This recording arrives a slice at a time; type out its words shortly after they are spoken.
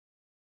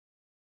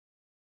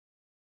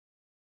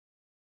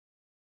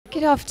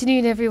Good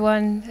afternoon,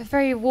 everyone. A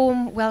very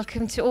warm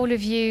welcome to all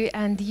of you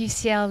and the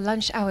UCL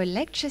Lunch Hour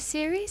Lecture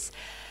Series.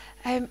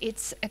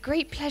 It's a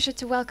great pleasure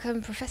to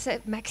welcome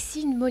Professor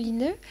Maxine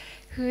Molyneux,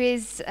 who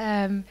is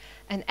an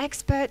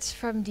expert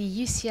from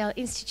the UCL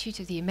Institute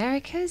of the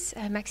Americas.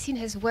 Maxine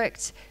has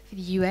worked for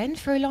the UN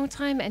for a long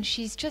time, and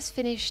she's just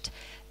finished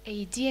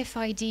a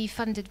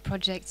DFID-funded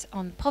project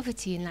on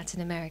poverty in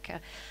Latin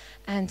America.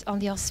 And on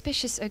the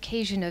auspicious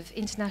occasion of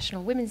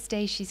International Women's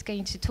Day, she's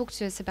going to talk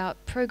to us about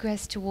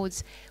progress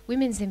towards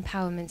women's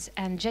empowerment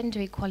and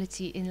gender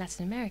equality in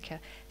Latin America.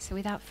 So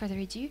without further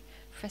ado,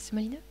 Professor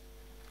Molyneux.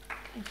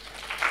 Thank you.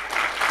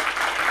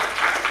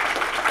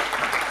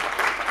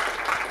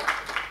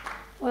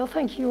 Well,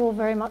 thank you all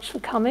very much for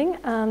coming,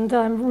 and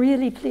I'm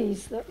really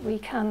pleased that we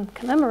can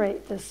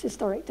commemorate this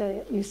historic day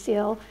at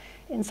UCL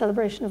in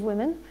celebration of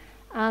women,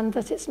 and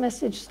that its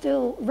message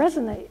still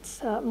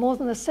resonates more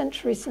than a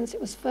century since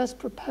it was first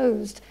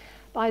proposed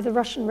by the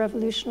Russian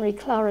revolutionary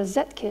Clara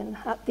Zetkin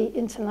at the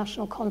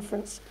International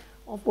Conference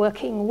of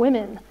Working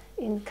Women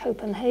in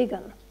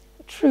Copenhagen,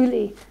 a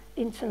truly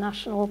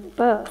international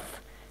birth.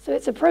 So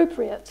it's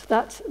appropriate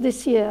that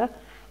this year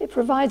it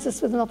provides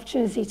us with an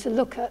opportunity to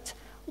look at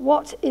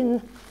what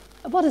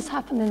has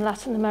happened in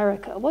Latin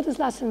America, what has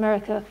Latin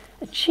America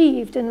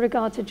achieved in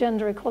regard to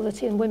gender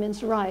equality and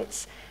women's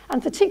rights,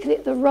 and particularly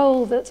the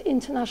role that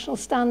international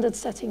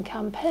standard-setting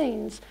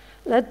campaigns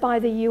led by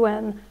the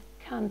UN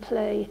can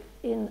play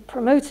in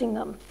promoting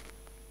them.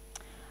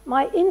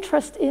 My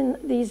interest in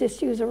these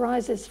issues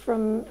arises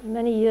from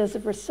many years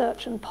of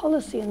research and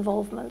policy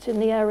involvement in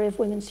the area of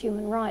women's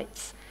human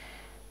rights.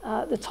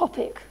 The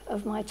topic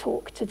of my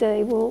talk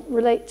today will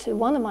relate to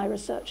one of my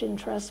research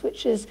interests,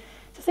 which is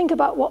to think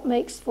about what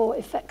makes for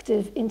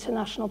effective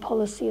international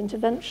policy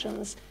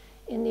interventions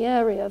in the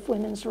area of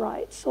women's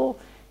rights, or,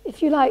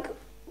 if you like,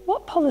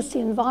 what policy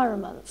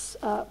environments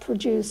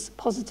produce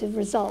positive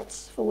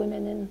results for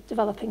women in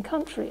developing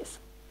countries.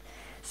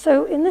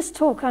 So in this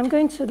talk, I'm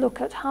going to look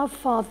at how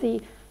far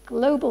the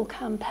global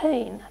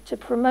campaign to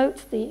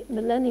promote the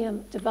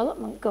Millennium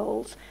Development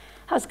Goals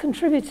has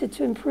contributed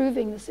to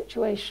improving the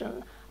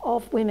situation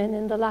of women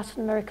in the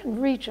Latin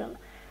American region.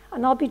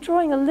 And I'll be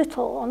drawing a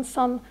little on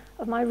some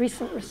of my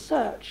recent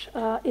research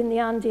in the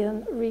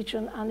Andean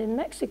region and in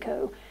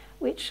Mexico,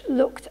 which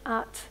looked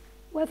at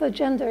whether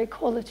gender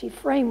equality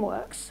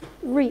frameworks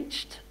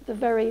reached the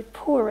very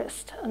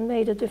poorest and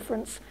made a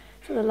difference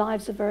to the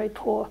lives of very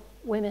poor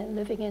women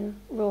living in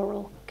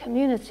rural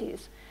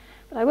communities.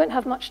 But I won't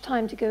have much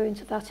time to go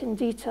into that in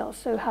detail,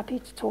 so happy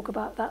to talk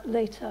about that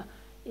later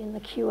in the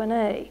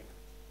Q&A.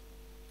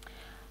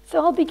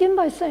 So I'll begin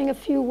by saying a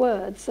few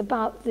words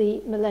about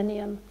the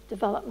Millennium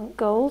Development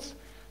Goals.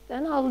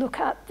 Then I'll look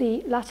at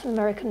the Latin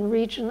American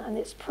region and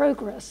its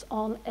progress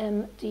on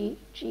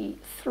MDG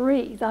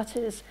 3, that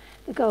is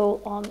the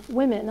goal on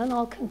women. And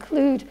I'll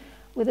conclude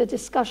with a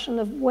discussion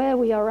of where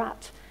we are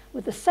at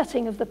with the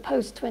setting of the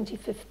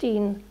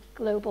post-2015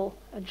 global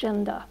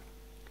agenda.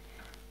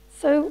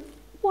 So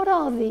what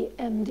are the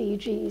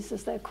MDGs,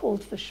 as they're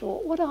called for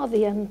short? What are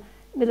the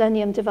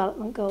Millennium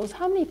Development Goals?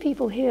 How many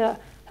people here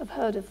have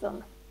heard of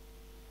them?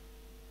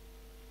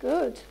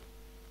 Good.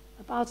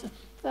 About a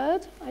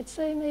third, I'd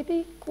say,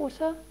 maybe,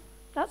 quarter.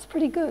 That's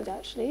pretty good,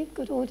 actually,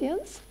 good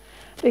audience.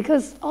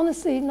 Because,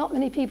 honestly, not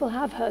many people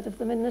have heard of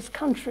them in this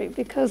country,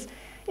 because,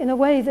 in a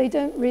way, they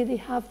don't really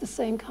have the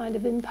same kind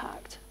of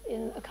impact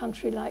in a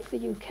country like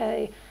the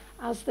UK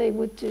as they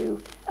would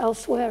do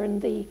elsewhere in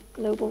the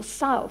global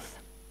south.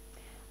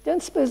 I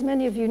don't suppose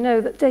many of you know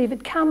that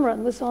David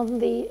Cameron was on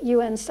the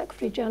UN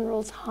Secretary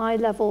General's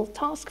high-level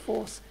task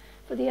force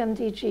for the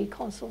MDG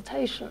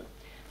consultation.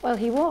 Well,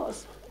 he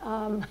was.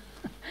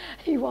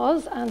 He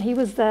was, and he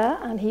was there,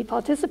 and he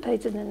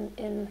participated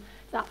in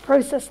that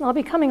process, and I'll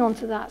be coming on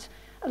to that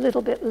a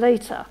little bit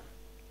later.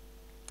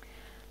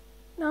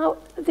 Now,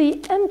 the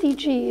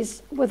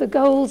MDGs were the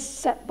goals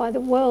set by the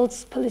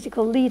world's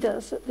political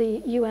leaders at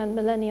the UN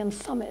Millennium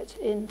Summit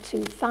in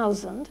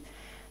 2000.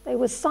 They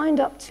were signed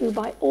up to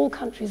by all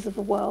countries of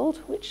the world,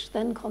 which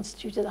then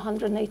constituted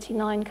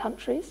 189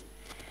 countries.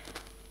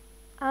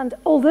 And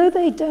although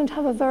they don't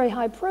have a very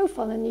high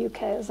profile in the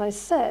UK, as I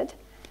said,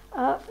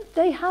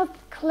 they have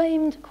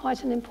claimed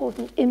quite an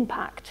important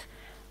impact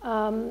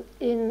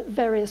in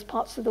various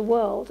parts of the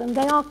world, and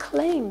they are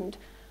claimed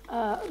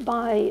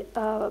by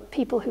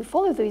people who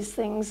follow these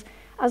things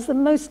as the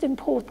most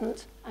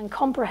important and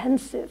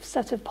comprehensive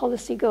set of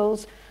policy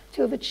goals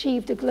to have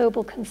achieved a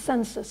global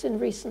consensus in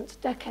recent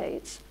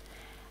decades.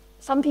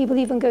 Some people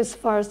even go so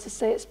far as to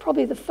say it's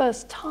probably the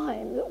first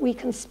time that we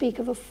can speak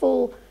of a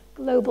full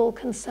global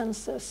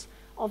consensus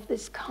of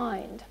this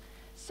kind.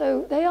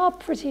 So they are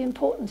pretty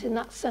important in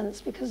that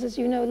sense because, as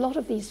you know, a lot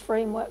of these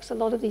frameworks, a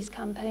lot of these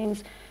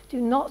campaigns do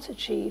not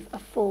achieve a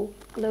full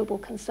global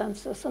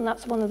consensus, and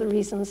that's one of the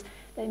reasons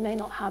they may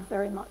not have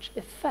very much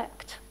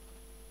effect.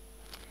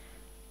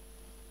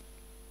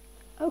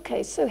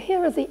 Okay, so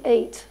here are the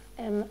 8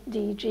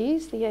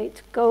 MDGs, the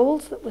 8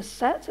 goals that were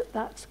set at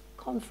that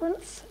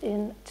conference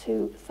in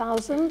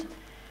 2000.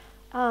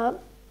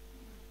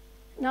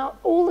 Now,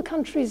 all the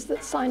countries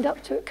that signed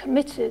up to it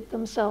committed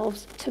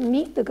themselves to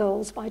meet the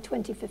goals by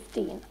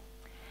 2015.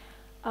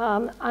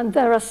 And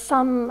there are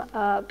some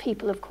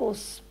people, of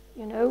course,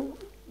 you know,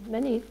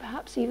 many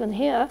perhaps even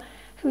here,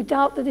 who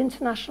doubt that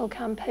international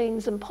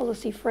campaigns and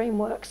policy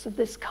frameworks of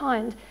this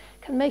kind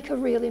can make a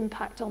real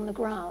impact on the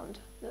ground,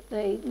 that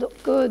they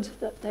look good,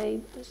 that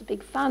there's a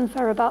big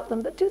fanfare about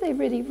them, but do they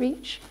really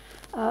reach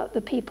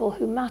the people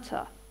who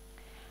matter?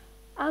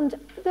 And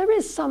there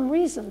is some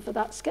reason for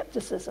that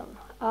skepticism.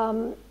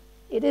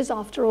 It is,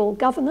 after all,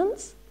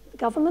 governments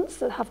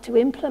that have to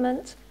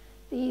implement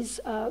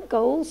these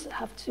goals,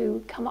 have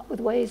to come up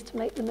with ways to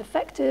make them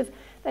effective.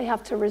 They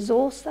have to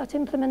resource that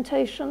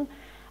implementation.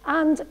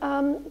 And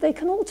they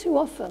can all too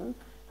often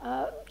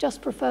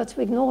just prefer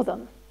to ignore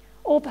them,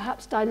 or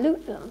perhaps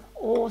dilute them,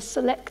 or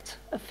select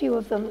a few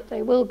of them that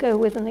they will go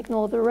with and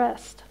ignore the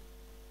rest.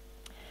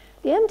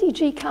 The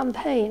MDG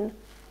campaign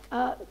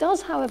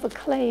does, however,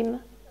 claim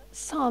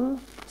some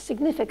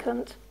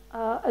significant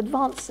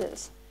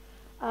advances.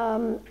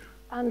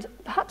 And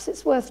perhaps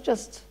it's worth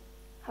just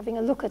having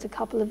a look at a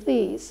couple of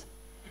these.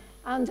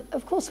 And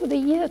of course, with a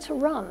year to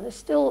run, there's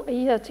still a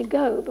year to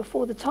go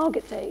before the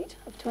target date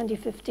of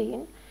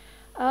 2015,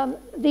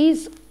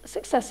 these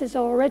successes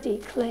are already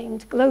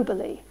claimed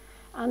globally.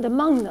 And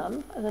among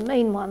them, the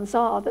main ones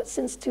are that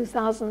since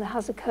 2000 there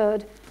has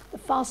occurred the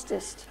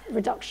fastest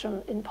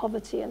reduction in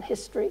poverty in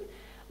history,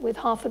 with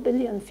 500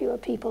 million fewer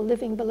people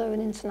living below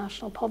an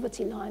international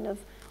poverty line of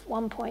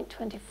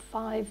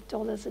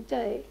 $1.25 a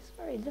day. It's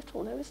very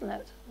little though, isn't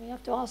it? We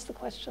have to ask the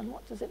question,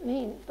 what does it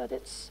mean? But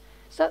it's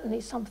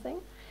certainly something.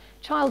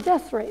 Child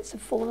death rates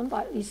have fallen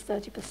by at least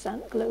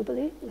 30%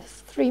 globally, with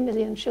 3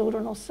 million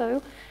children or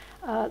so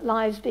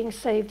lives being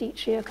saved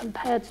each year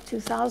compared to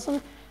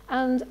 2000.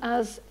 And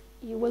as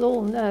you will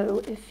all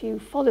know, if you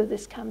follow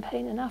this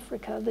campaign in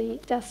Africa, the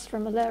deaths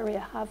from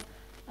malaria have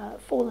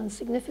fallen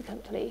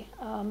significantly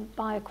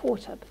by a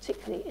quarter,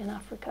 particularly in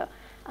Africa,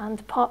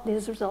 and partly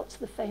as a result of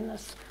the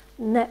famous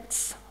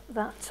nets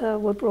that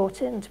were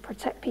brought in to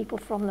protect people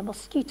from the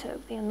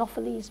mosquito, the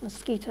Anopheles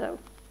mosquito.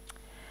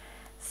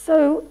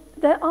 So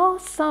there are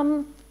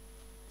some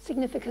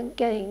significant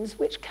gains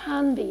which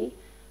can be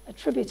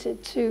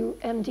attributed to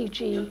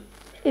MDG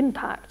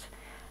impact.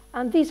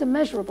 And these are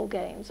measurable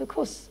gains. Of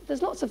course,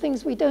 there's lots of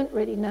things we don't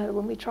really know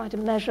when we try to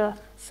measure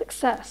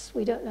success.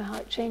 We don't know how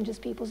it changes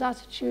people's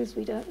attitudes.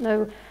 We don't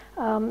know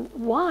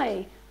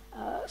why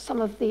some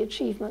of the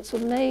achievements were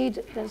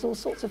made. There's all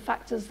sorts of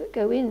factors that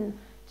go in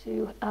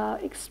to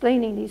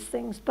explaining these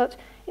things. But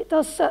it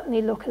does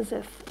certainly look as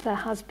if there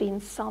has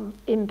been some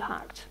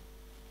impact.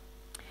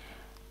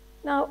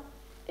 Now,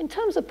 in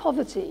terms of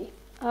poverty,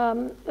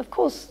 of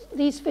course,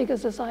 these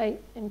figures, as I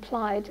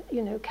implied,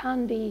 you know,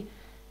 can be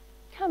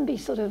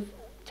sort of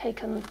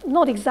taken,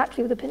 not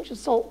exactly with a pinch of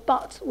salt,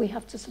 but we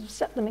have to sort of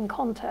set them in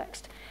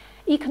context.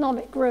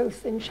 Economic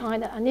growth in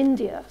China and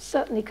India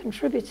certainly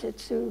contributed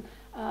to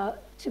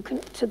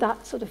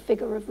that sort of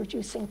figure of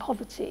reducing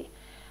poverty.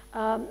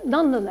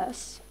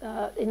 Nonetheless,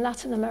 in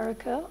Latin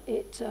America,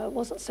 it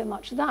wasn't so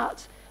much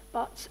that,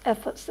 but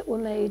efforts that were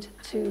made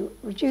to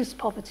reduce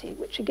poverty,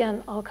 which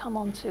again, I'll come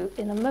on to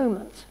in a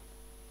moment.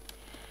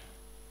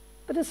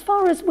 But as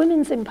far as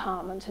women's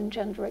empowerment and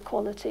gender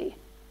equality,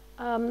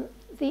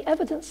 the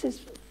evidence is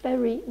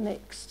very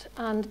mixed.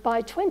 And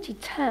by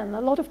 2010,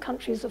 a lot of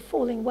countries are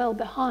falling well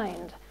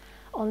behind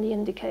on the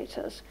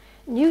indicators.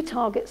 New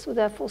targets were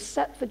therefore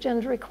set for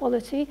gender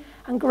equality,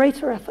 and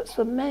greater efforts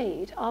were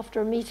made after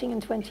a meeting in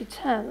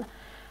 2010.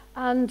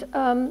 And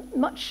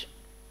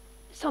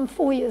some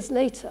 4 years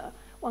later,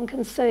 one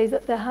can say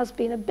that there has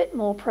been a bit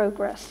more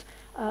progress,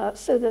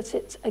 so that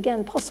it's,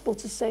 again, possible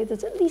to say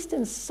that at least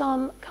in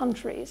some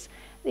countries,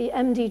 the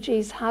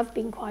MDGs have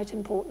been quite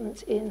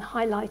important in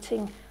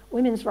highlighting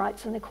women's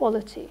rights and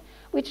equality,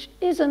 which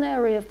is an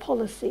area of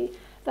policy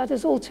that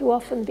has all too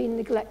often been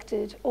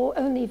neglected or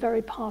only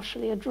very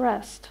partially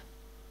addressed.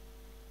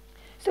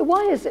 So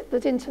why is it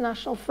that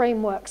international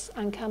frameworks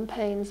and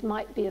campaigns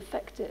might be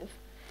effective?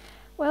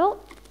 Well,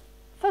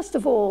 first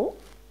of all,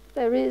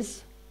 there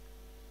is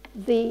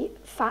the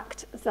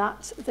fact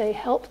that they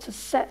help to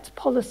set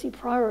policy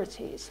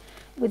priorities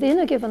within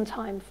a given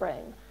time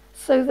frame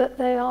so that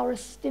they are a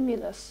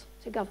stimulus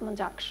to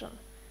government action.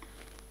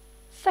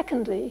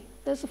 Secondly,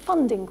 there's a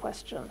funding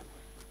question.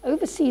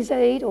 Overseas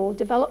aid or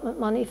development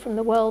money from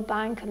the World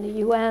Bank and the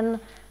UN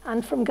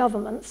and from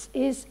governments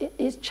is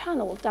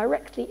channeled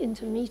directly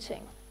into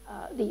meeting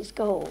these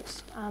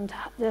goals. And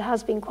there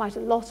has been quite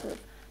a lot of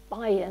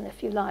buy-in,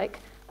 if you like,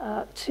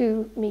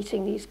 to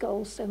meeting these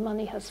goals, so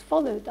money has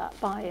followed that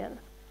buy-in.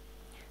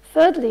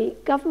 Thirdly,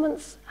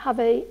 governments have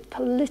a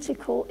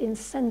political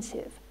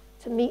incentive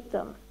to meet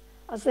them,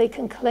 as they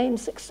can claim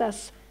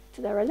success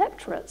to their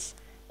electorates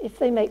if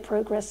they make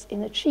progress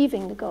in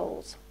achieving the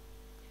goals.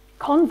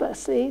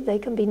 Conversely, they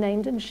can be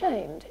named and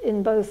shamed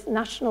in both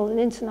national and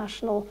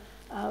international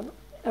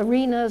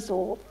arenas,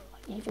 or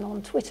even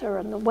on Twitter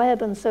and the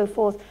web and so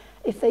forth,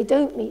 if they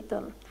don't meet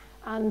them.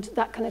 And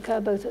that can occur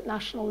both at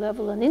national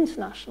level and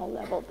international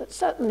level. But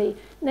certainly,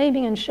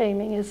 naming and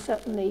shaming is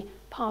certainly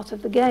part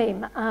of the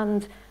game,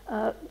 and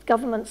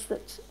governments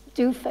that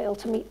do fail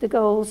to meet the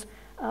goals,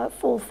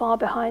 fall far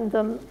behind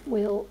them,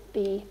 will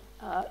be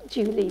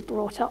duly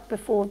brought up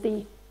before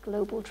the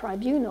global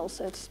tribunal,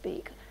 so to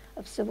speak,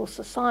 of civil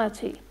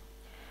society.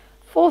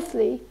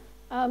 Fourthly,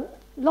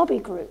 lobby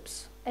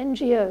groups,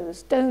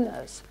 NGOs,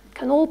 donors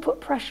can all put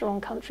pressure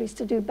on countries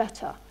to do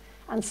better,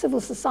 and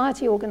civil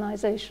society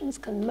organizations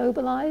can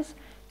mobilize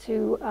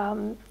to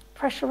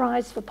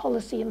pressurize for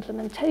policy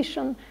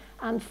implementation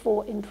and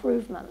for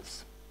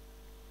improvements.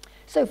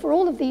 So for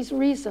all of these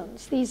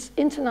reasons, these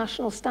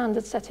international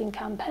standard-setting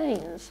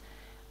campaigns,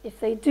 if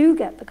they do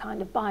get the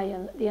kind of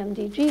buy-in that the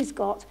MDGs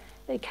got,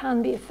 they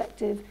can be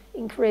effective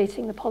in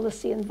creating the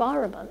policy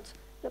environment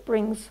that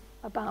brings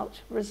about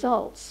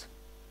results.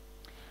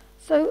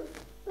 So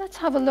let's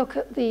have a look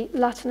at the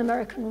Latin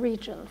American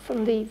region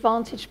from the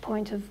vantage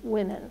point of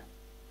women.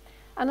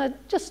 And I'll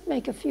just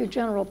make a few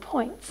general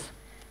points.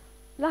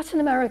 Latin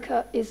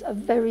America is a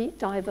very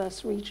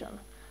diverse region.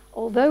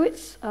 Although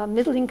it's a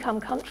middle-income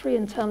country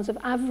in terms of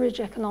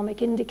average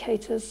economic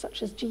indicators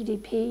such as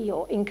GDP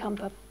or income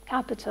per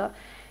capita,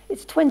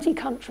 its 20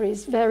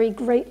 countries vary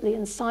greatly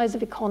in size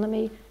of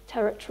economy,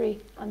 territory,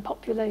 and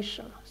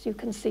population, as you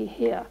can see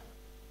here.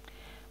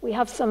 We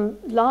have some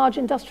large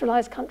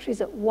industrialized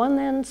countries at one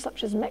end,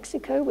 such as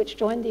Mexico, which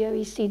joined the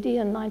OECD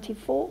in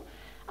 '94,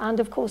 and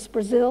of course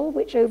Brazil,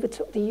 which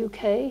overtook the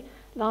UK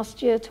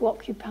last year to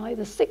occupy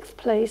the 6th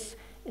place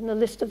in the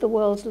list of the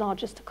world's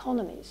largest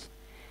economies.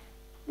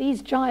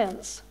 These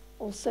giants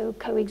also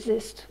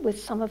coexist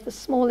with some of the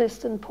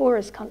smallest and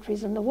poorest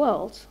countries in the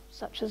world,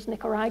 such as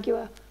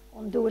Nicaragua,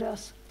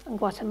 Honduras, and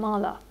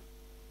Guatemala.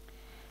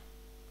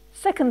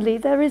 Secondly,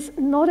 there is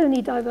not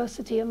only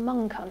diversity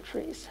among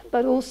countries,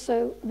 but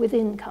also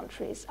within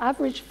countries.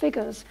 Average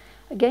figures,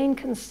 again,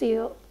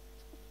 conceal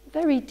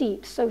very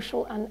deep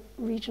social and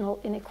regional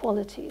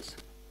inequalities.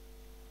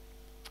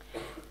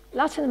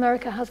 Latin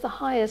America has the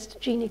highest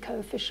Gini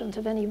coefficient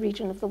of any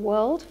region of the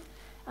world,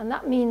 and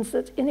that means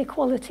that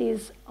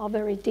inequalities are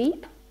very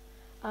deep.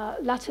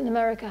 Latin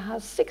America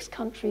has 6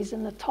 countries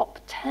in the top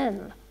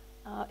 10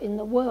 in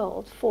the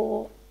world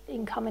for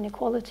income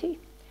inequality.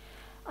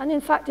 And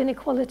in fact,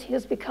 inequality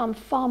has become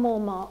far more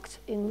marked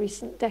in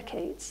recent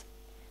decades.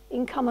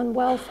 Income and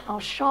wealth are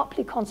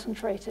sharply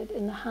concentrated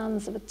in the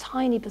hands of a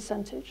tiny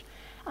percentage,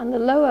 and the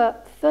lower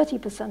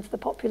 30% of the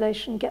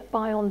population get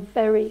by on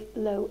very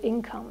low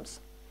incomes.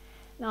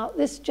 Now,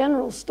 this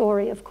general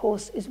story, of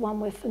course, is one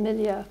we're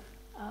familiar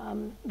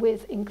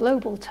with in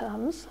global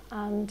terms,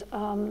 and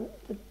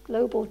the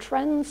global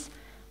trends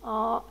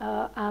are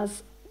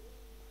as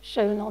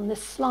shown on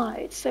this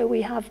slide. So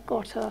we have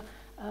got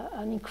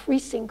an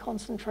increasing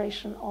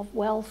concentration of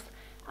wealth,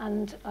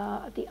 and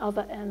at the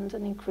other end,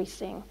 an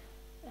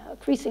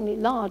increasingly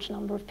large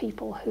number of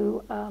people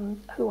who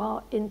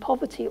are in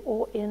poverty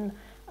or in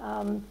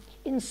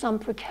some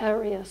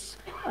precarious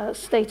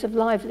state of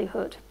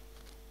livelihood.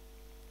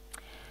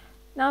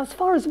 Now, as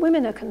far as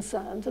women are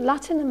concerned,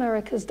 Latin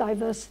America's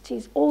diversity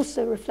is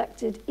also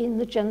reflected in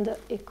the gender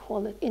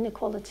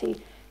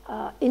inequality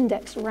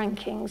index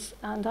rankings,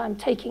 and I'm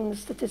taking the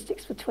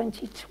statistics for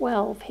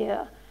 2012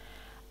 here.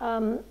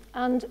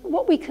 And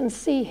what we can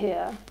see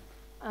here,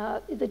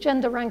 the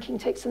gender ranking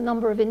takes a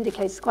number of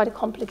indicators, quite a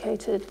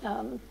complicated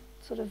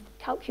sort of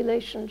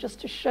calculation just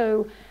to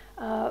show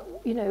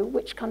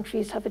which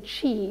countries have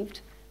achieved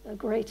the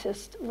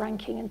greatest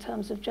ranking in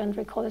terms of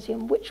gender equality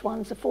and which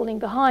ones are falling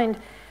behind.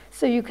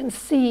 So you can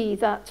see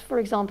that, for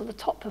example, the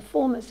top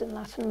performers in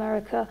Latin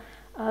America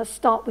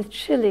start with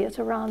Chile at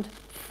around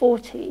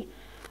 40.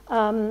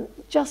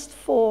 Just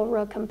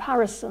for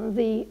comparison,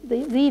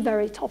 the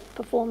very top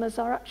performers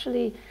are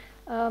actually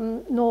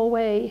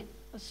Norway,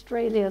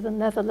 Australia, the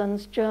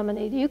Netherlands,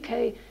 Germany. The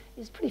UK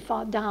is pretty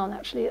far down,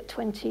 actually, at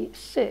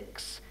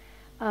 26.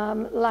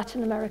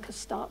 Latin America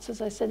starts, as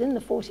I said, in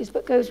the 40s,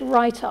 but goes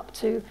right up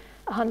to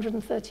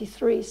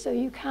 133. So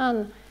you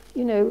can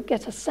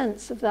get a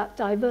sense of that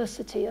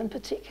diversity, and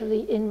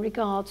particularly in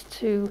regards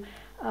to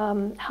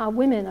how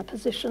women are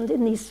positioned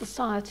in these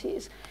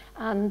societies.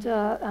 And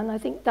I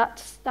think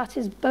that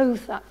is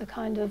both at the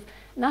kind of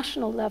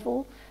national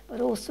level,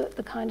 but also at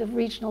the kind of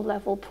regional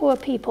level. Poor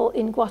people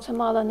in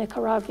Guatemala,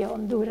 Nicaragua,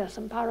 Honduras,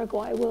 and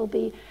Paraguay will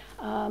be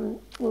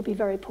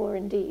very poor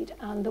indeed.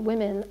 And the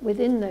women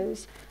within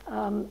those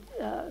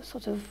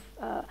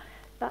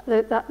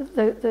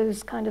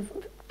those kind of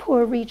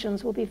poor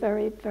regions will be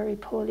very, very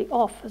poorly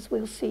off, as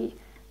we'll see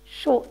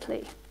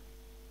shortly.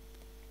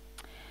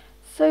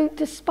 So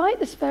despite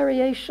this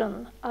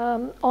variation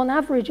on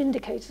average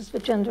indicators for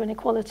gender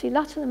inequality,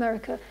 Latin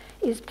America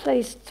is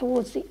placed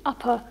towards the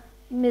upper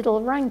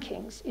middle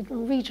rankings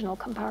in regional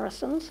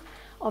comparisons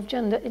of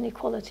gender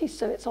inequality.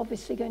 So it's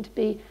obviously going to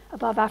be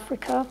above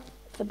Africa,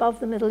 it's above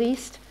the Middle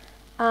East,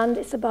 and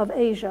it's above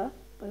Asia.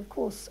 But of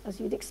course, as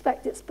you'd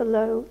expect, it's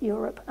below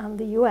Europe and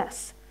the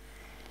US.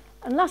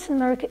 And Latin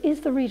America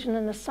is the region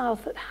in the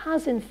south that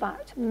has, in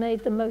fact,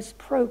 made the most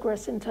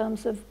progress in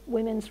terms of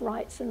women's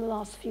rights in the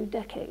last few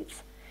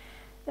decades.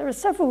 There are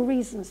several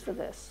reasons for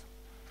this.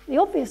 The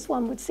obvious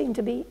one would seem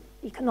to be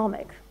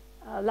economic.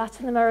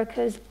 Latin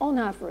America is, on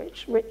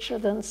average, richer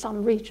than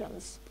some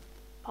regions,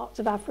 parts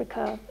of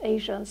Africa,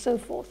 Asia, and so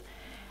forth.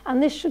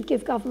 And this should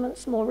give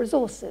governments more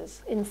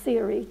resources, in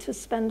theory, to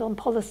spend on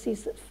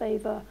policies that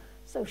favor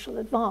social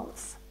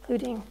advance,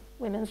 including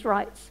women's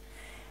rights.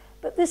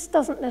 But this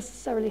doesn't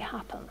necessarily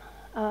happen.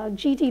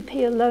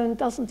 GDP alone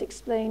doesn't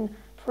explain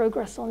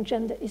progress on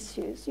gender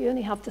issues. You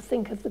only have to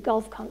think of the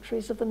Gulf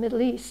countries of the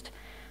Middle East,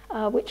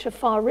 which are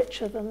far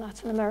richer than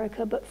Latin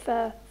America, but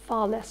fare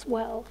far less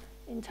well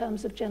in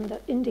terms of gender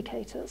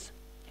indicators.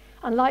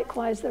 And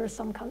likewise, there are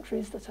some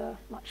countries that are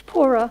much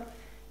poorer,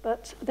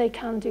 but they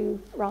can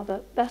do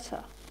rather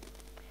better.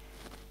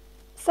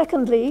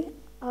 Secondly,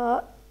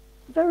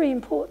 very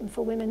important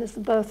for women is the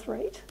birth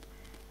rate.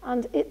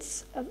 And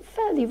it's a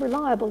fairly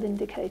reliable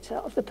indicator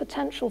of the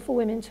potential for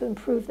women to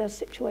improve their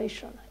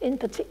situation, in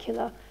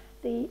particular,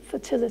 the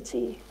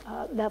fertility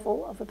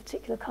level of a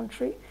particular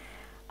country.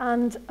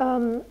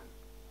 And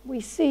we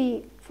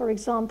see, for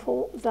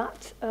example,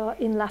 that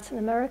in Latin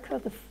America,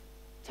 the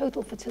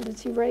total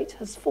fertility rate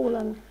has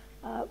fallen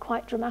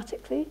quite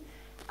dramatically.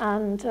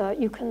 And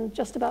you can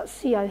just about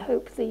see, I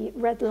hope, the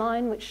red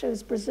line, which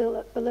shows Brazil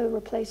at below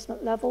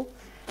replacement level,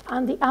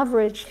 and the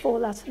average for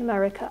Latin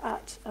America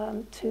at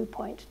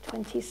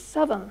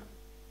 2.27.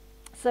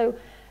 So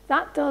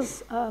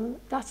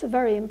that's a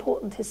very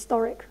important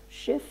historic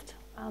shift,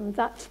 and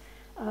that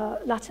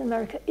Latin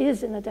America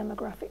is in a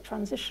demographic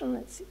transition.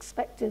 It's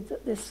expected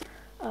that this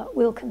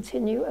will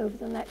continue over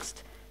the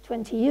next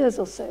 20 years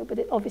or so, but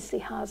it obviously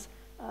has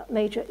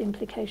major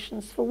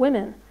implications for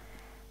women.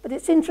 But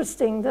it's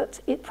interesting that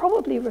it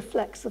probably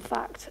reflects the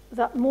fact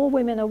that more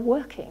women are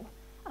working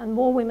and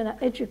more women are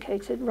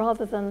educated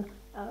rather than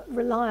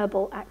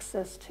reliable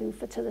access to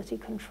fertility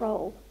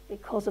control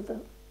because of the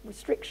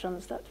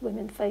restrictions that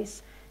women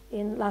face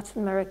in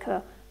Latin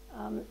America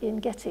in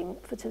getting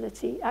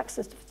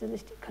access to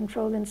fertility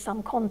control in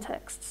some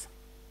contexts.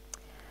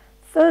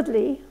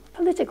 Thirdly,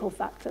 political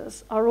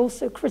factors are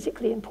also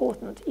critically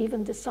important,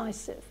 even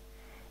decisive.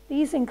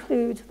 These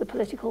include the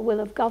political will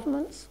of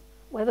governments,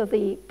 whether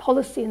the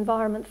policy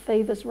environment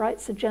favors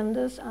rights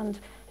agendas, and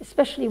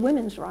especially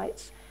women's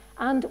rights,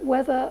 and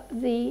whether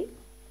the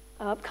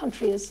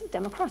country is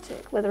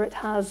democratic, whether it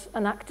has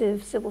an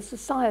active civil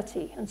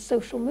society and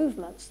social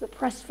movements that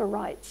press for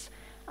rights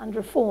and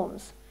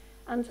reforms.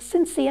 And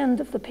since the end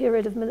of the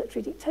period of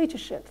military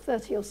dictatorship,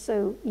 30 or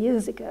so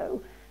years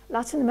ago,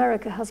 Latin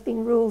America has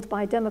been ruled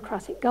by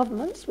democratic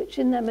governments, which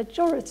in their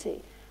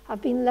majority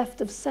have been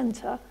left of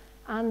center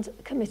and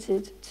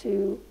committed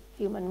to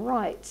human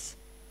rights.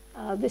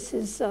 This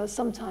is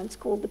sometimes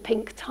called the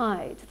pink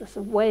tide, the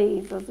sort of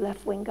wave of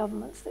left-wing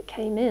governments that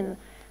came in.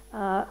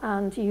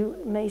 And you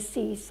may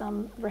see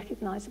some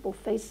recognizable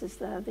faces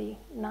there, the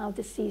now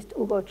deceased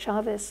Hugo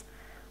Chavez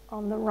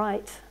on the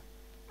right,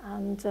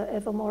 and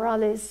Evo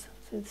Morales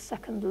to the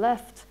second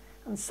left,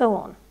 and so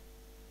on.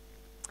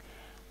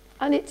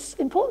 And it's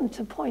important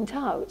to point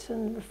out,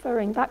 and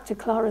referring back to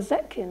Clara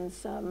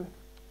Zetkin's,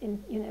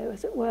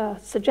 as it were,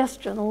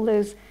 suggestion all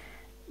those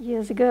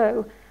years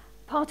ago,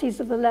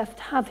 parties of the left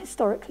have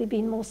historically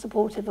been more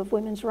supportive of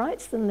women's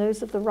rights than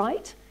those of the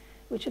right,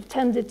 which have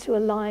tended to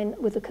align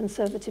with the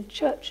conservative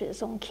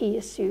churches on key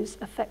issues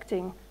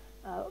affecting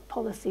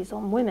policies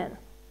on women.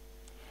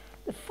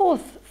 The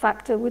fourth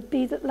factor would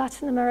be that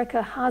Latin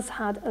America has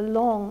had a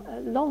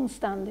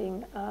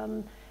long-standing,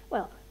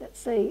 let's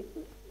say,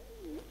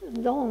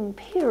 long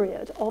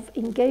period of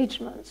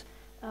engagement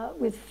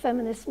with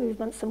feminist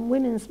movements and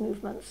women's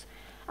movements.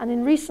 And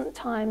in recent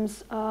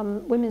times,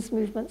 women's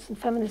movements and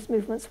feminist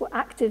movements were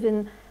active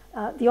in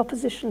the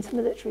opposition to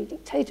military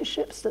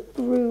dictatorships that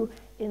grew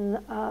in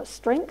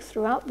strength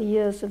throughout the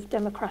years of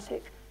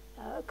democratic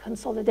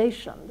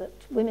consolidation, that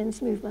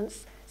women's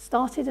movements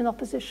started in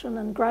opposition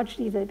and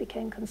gradually they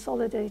became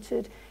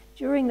consolidated.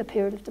 During the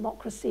period of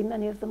democracy,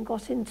 many of them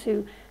got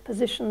into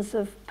positions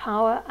of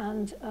power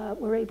and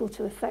were able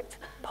to effect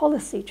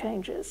policy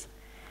changes.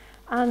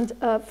 And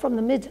from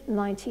the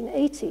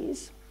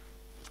mid-1980s,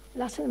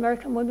 Latin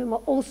American women were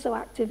also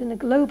active in a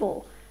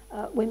global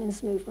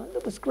women's movement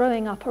that was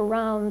growing up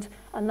around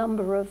a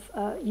number of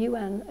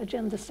UN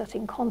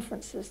agenda-setting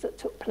conferences that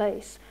took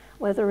place,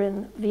 whether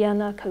in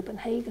Vienna,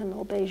 Copenhagen,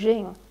 or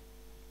Beijing.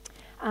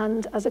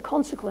 And as a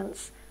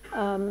consequence,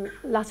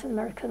 Latin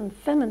American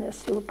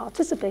feminists who were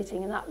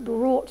participating in that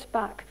brought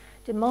back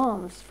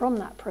demands from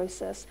that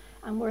process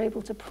and were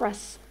able to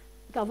press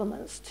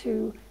governments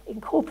to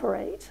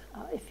incorporate,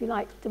 if you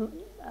like,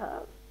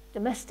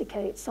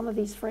 domesticate some of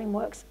these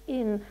frameworks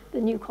in the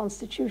new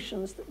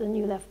constitutions that the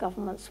new left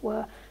governments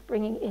were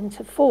bringing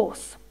into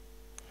force.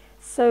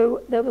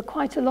 So there were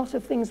quite a lot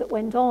of things that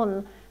went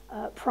on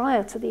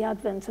prior to the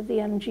advent of the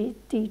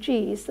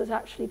MDGs that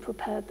actually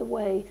prepared the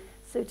way,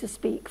 so to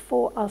speak,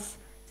 for us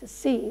to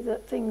see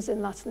that things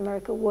in Latin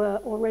America were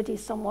already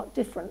somewhat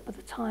different by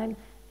the time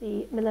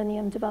the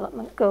Millennium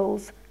Development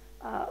Goals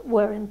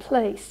were in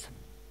place.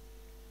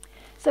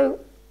 So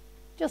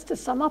just to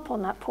sum up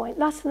on that point,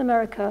 Latin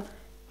America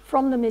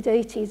from the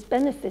mid-80s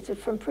benefited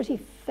from pretty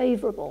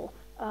favorable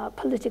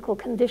political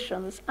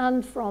conditions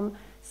and from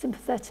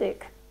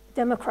sympathetic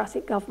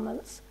democratic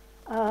governments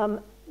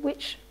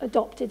which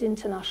adopted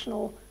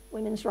international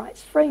women's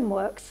rights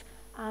frameworks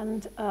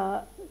and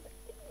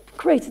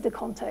created the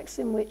context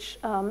in which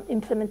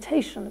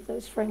implementation of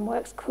those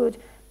frameworks could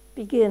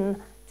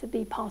begin to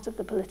be part of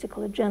the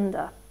political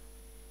agenda.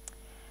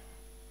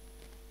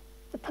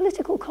 The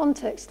political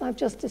context I've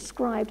just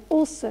described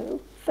also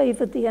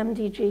favored the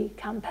MDG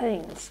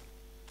campaigns.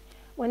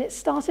 When it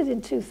started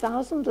in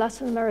 2000,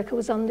 Latin America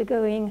was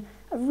undergoing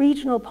a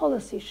regional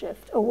policy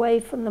shift away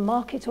from the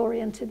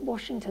market-oriented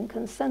Washington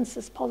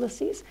consensus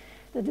policies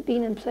that had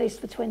been in place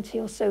for 20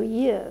 or so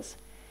years.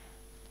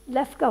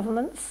 Left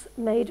governments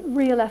made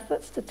real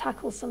efforts to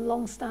tackle some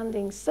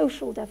long-standing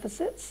social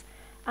deficits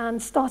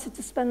and started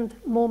to spend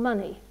more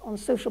money on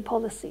social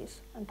policies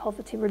and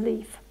poverty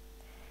relief.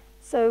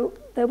 So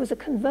there was a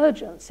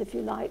convergence, if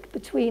you like,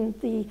 between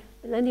the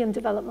Millennium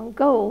Development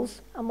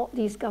Goals and what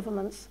these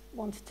governments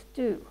wanted to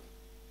do.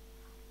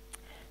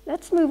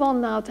 Let's move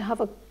on now to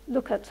have a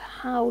look at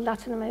how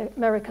Latin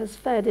America's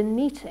fared in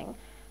meeting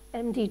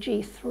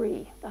MDG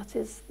 3, that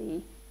is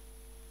the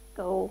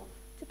goal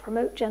to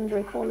promote gender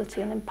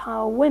equality and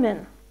empower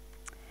women.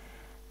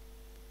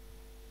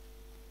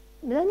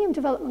 Millennium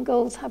Development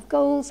Goals have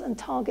goals and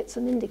targets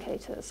and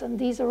indicators, and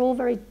these are all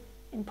very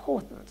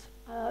important.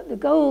 The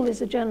goal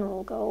is a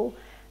general goal.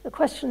 The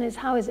question is,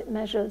 how is it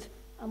measured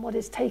and what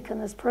is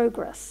taken as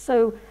progress?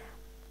 So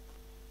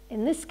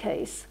in this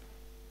case,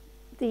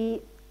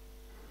 the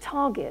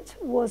target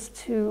was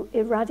to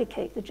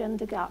eradicate the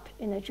gender gap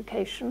in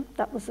education.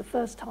 That was the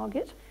first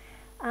target.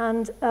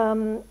 And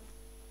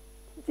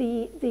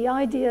the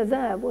idea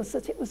there was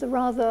that it was a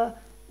rather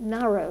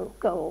narrow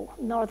goal,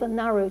 rather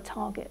narrow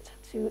target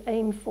to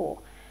aim for.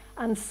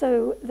 And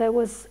so there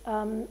was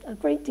a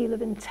great deal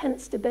of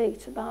intense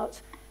debate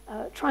about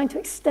trying to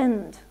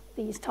extend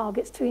these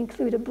targets to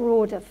include a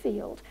broader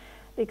field,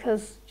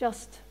 because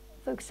just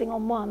focusing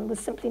on one was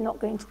simply not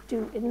going to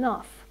do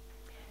enough.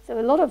 So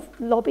a lot of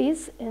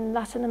lobbies in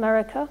Latin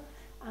America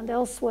and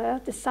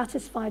elsewhere,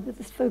 dissatisfied with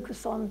this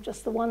focus on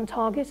just the one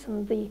target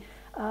and the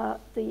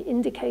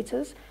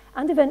indicators,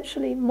 and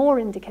eventually more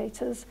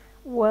indicators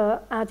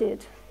were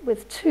added,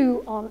 with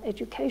 2 on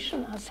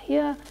education, as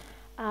here,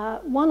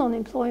 1 on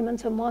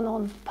employment and 1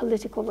 on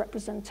political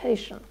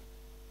representation.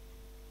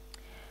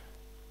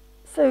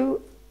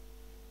 So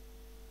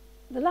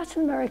the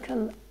Latin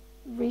American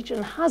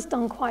region has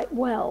done quite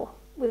well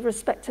with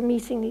respect to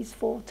meeting these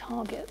 4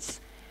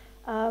 targets.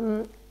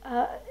 And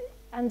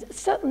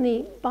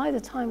certainly by the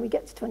time we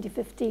get to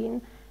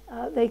 2015,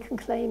 they can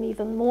claim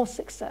even more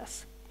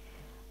success.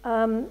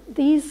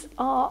 These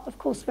are, of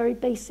course, very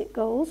basic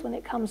goals when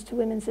it comes to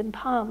women's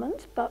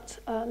empowerment, but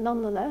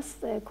nonetheless,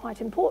 they're quite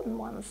important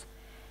ones.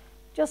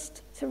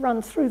 Just to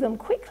run through them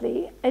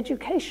quickly,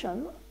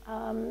 education.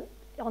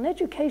 On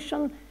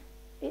education,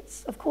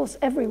 it's, of course,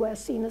 everywhere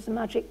seen as a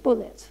magic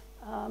bullet.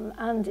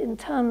 And in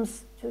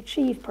terms to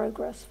achieve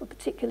progress for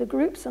particular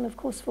groups, and of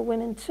course for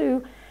women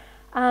too,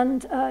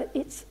 and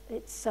it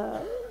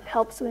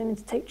helps women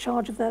to take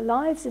charge of their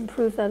lives,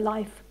 improve their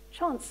life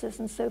chances,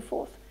 and so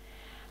forth.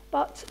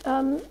 But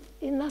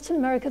in Latin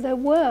America, there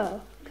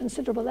were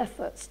considerable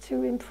efforts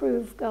to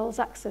improve girls'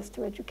 access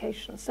to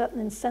education.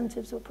 Certain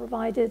incentives were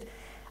provided,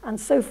 and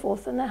so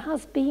forth. And there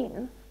has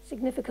been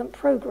significant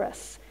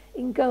progress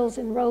in girls'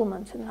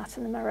 enrollment in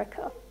Latin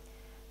America.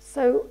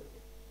 So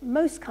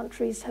most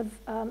countries have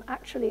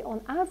actually, on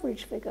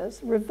average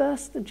figures,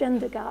 reversed the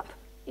gender gap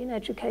in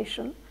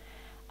education.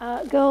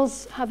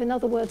 Girls have, in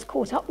other words,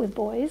 caught up with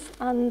boys,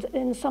 and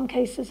in some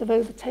cases have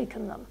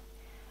overtaken them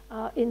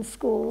in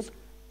schools,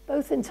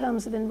 both in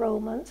terms of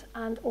enrollment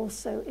and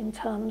also in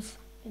terms,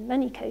 in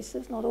many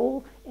cases, not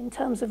all, in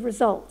terms of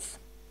results.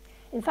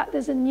 In fact,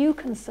 there's a new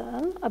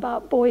concern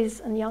about boys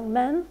and young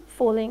men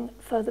falling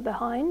further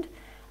behind,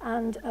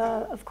 and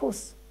of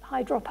course,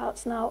 high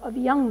dropouts now of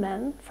young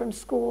men from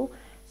school.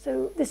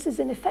 So this has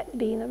in effect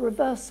been a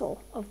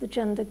reversal of the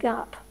gender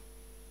gap.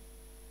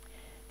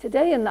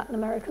 Today in Latin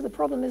America, the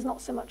problem is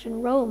not so much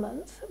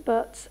enrollment,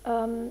 but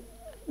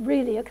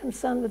really a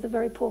concern with the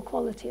very poor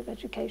quality of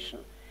education.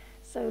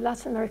 So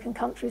Latin American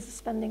countries are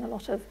spending a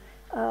lot of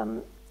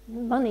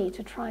money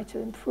to try to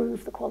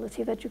improve the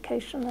quality of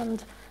education,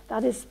 and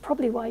that is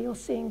probably why you're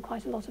seeing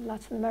quite a lot of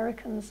Latin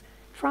Americans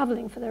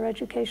traveling for their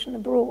education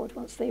abroad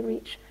once they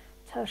reach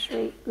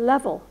tertiary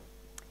level.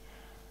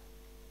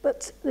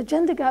 But the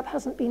gender gap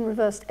hasn't been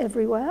reversed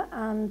everywhere,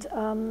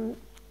 and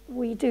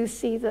we do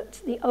see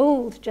that the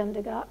old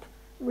gender gap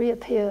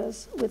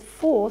reappears with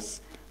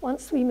force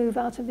once we move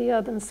out of the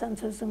urban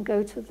centers and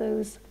go to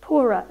those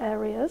poorer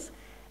areas,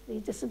 the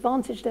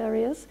disadvantaged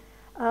areas,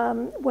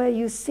 where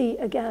you see,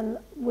 again,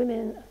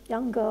 women,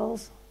 young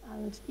girls,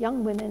 and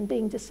young women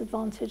being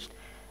disadvantaged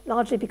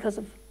largely because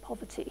of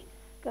poverty.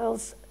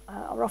 Girls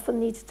are often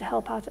needed to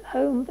help out at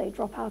home, they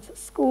drop out at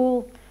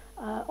school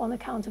on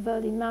account of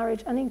early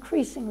marriage, and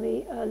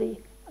increasingly early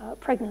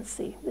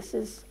pregnancy. This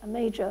is a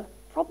major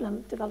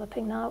problem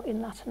developing now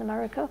in Latin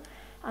America,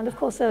 and of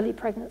course early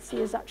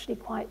pregnancy is actually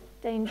quite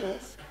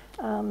dangerous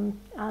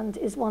and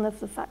is one of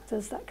the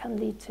factors that can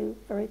lead to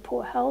very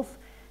poor health,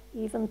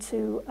 even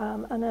to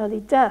an early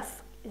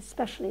death,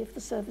 especially if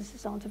the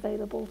services aren't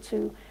available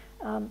to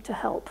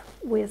help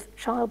with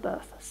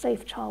childbirth,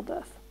 safe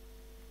childbirth.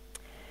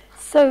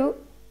 So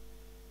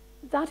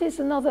that is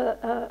another,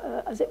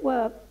 as it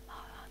were,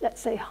 let's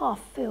say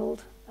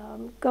half-filled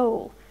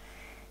goal.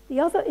 The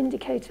other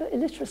indicator,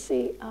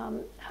 illiteracy,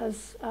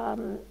 has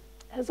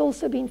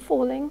also been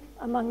falling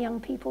among young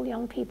people.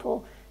 Young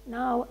people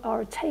now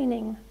are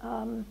attaining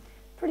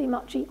pretty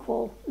much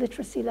equal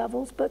literacy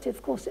levels, but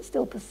of course it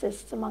still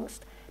persists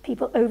amongst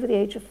people over the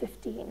age of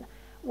 15,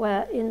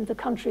 where in the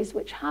countries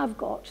which have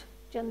got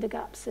gender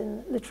gaps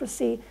in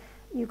literacy,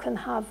 you can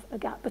have a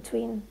gap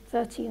between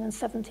 13 and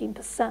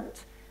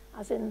 17%,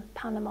 as in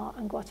Panama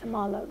and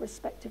Guatemala,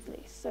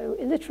 respectively. So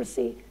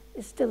illiteracy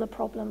is still a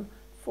problem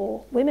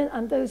for women,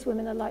 and those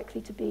women are likely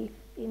to be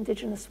the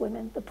indigenous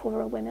women, the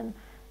poorer women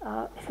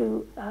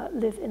who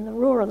live in the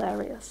rural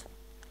areas.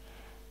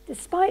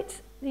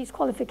 Despite these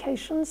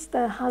qualifications,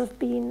 there have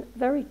been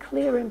very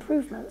clear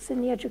improvements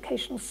in the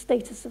educational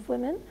status of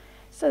women,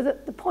 so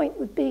that the point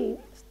would be,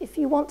 if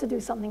you want to do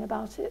something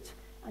about it,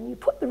 and you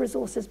put the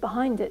resources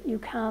behind it, you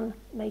can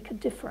make a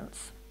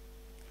difference.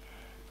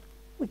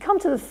 We come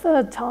to the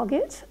third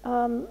target,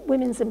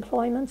 women's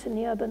employment in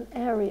the urban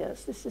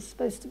areas. This is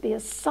supposed to be a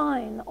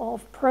sign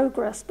of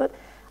progress, but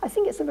I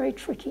think it's a very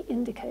tricky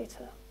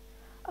indicator.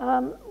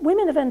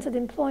 Women have entered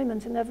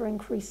employment in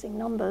ever-increasing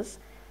numbers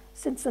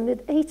since the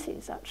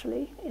mid-80s,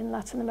 actually, in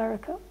Latin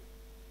America.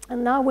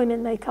 And now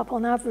women make up,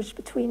 on average,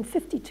 between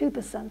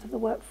 52% of the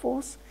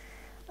workforce,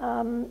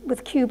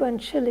 with Cuba and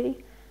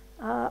Chile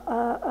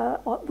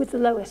with the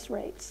lowest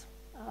rates.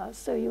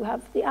 So you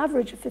have the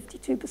average of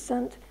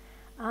 52%,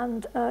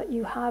 and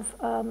you have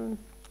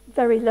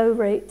very low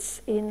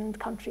rates in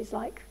countries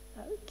like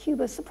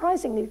Cuba,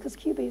 surprisingly, because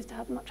Cuba used to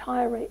have much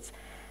higher rates.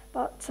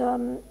 But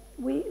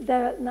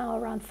they're now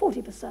around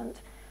 40%,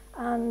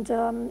 and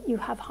you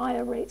have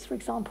higher rates, for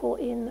example,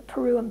 in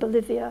Peru and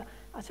Bolivia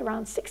at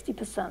around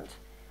 60%.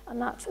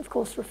 And that, of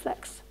course,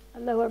 reflects a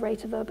lower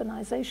rate of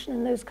urbanization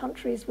in those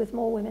countries, with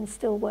more women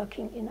still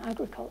working in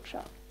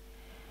agriculture.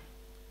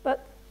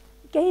 But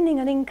gaining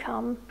an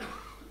income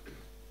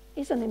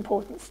is an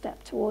important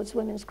step towards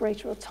women's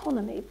greater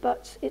autonomy,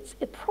 but it's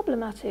a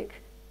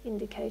problematic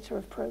indicator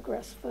of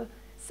progress for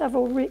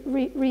several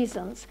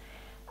reasons.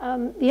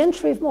 The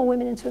entry of more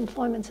women into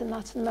employment in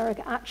Latin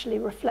America actually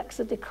reflects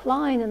a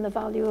decline in the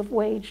value of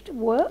waged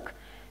work.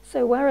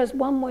 So whereas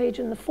one wage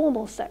in the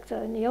formal sector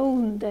in the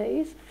olden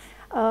days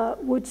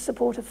would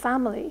support a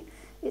family,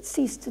 it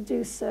ceased to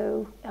do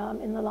so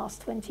in the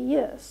last 20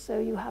 years. So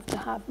you have to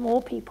have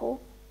more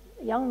people,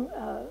 young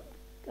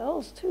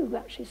girls too,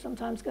 actually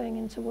sometimes going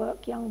into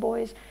work, young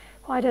boys,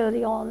 quite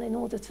early on in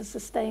order to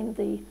sustain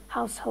the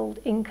household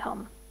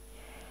income.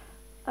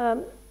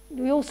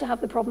 We also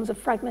have the problems of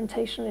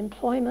fragmentation of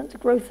employment,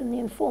 growth in the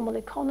informal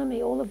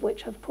economy, all of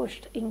which have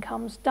pushed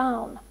incomes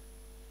down.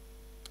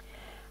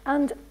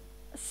 And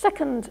a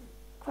second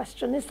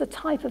question is the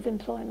type of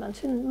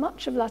employment. In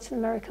much of Latin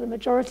America, the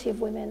majority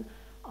of women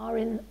are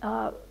in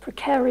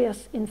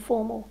precarious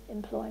informal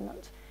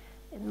employment,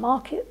 in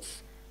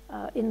markets,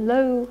 in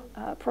low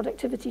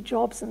productivity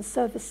jobs and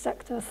service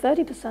sector.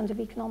 30% of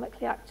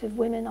economically active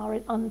women are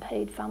in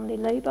unpaid family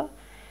labor,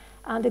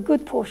 and a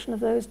good portion of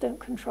those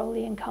don't control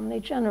the income they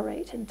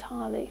generate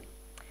entirely.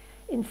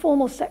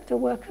 Informal sector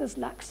workers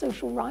lack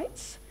social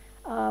rights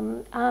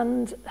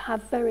and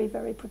have very,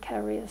 very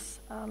precarious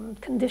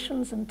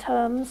conditions and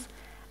terms.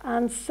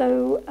 And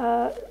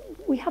so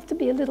we have to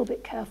be a little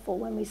bit careful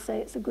when we say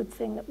it's a good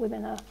thing that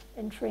women are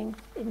entering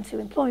into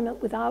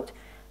employment without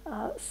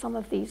some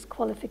of these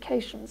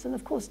qualifications. And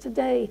of course,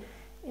 today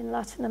in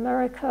Latin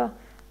America,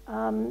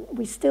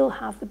 we still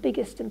have the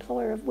biggest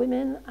employer of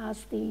women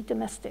as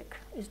domestic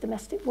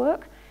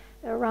work.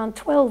 There are around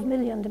 12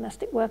 million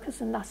domestic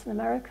workers in Latin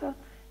America,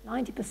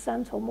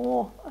 90% or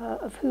more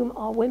of whom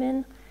are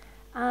women,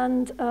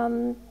 and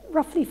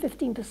roughly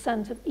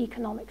 15% of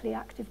economically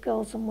active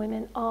girls and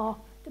women are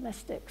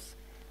domestics.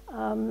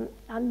 And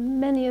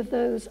many of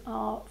those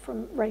are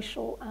from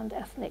racial and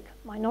ethnic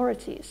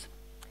minorities.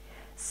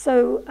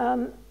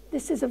 So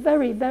this is a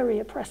very, very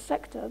oppressed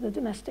sector, the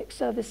domestic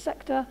service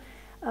sector.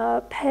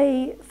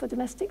 Pay for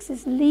domestics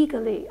is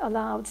legally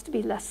allowed to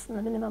be less than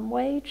the minimum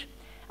wage,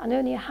 and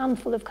only a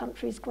handful of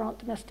countries grant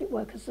domestic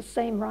workers the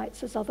same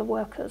rights as other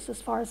workers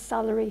as far as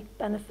salary,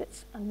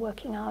 benefits, and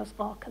working hours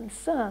are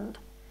concerned.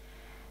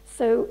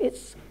 So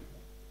it's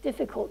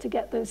difficult to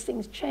get those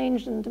things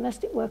changed, and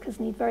domestic workers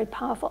need very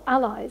powerful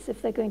allies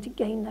if they're going to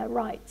gain their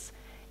rights.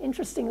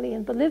 Interestingly,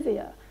 in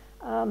Bolivia,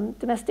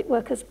 domestic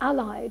workers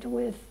allied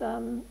with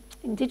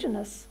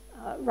indigenous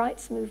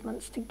rights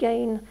movements to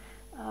gain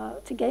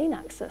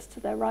access to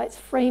their rights,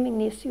 framing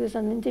the issue as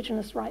an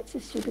indigenous rights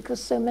issue because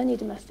so many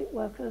domestic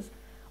workers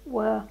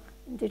were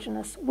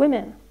indigenous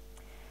women.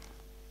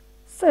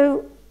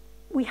 So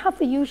we have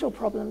the usual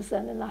problems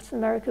then in Latin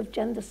America of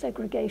gender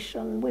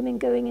segregation, women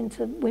going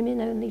into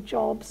women-only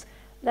jobs,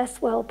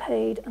 less well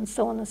paid, and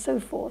so on and so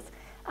forth.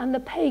 And the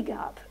pay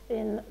gap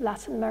in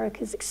Latin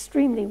America is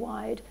extremely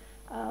wide,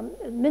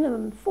 a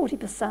minimum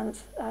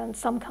 40%, and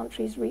some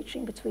countries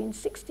reaching between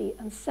 60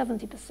 and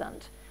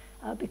 70%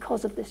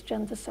 because of this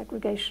gender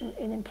segregation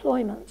in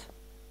employment.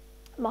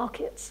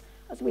 Markets,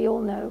 as we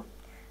all know,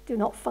 do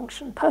not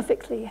function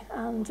perfectly,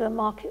 and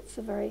markets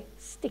are very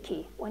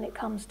sticky when it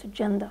comes to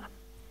gender.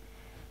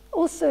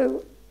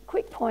 Also,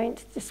 quick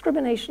point,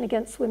 discrimination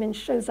against women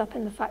shows up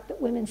in the fact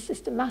that women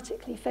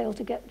systematically fail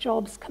to get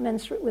jobs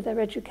commensurate with their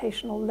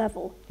educational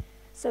level.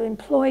 So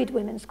employed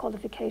women's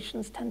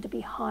qualifications tend to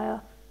be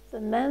higher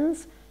than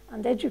men's,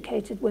 and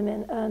educated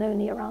women earn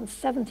only around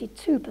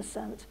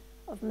 72%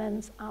 of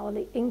men's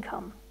hourly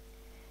income.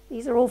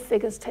 These are all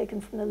figures taken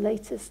from the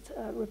latest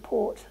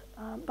report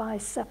by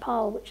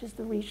CEPAL, which is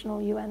the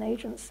regional UN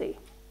agency.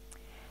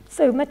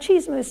 So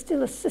machismo is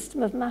still a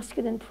system of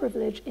masculine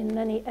privilege in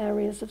many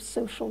areas of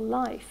social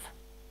life.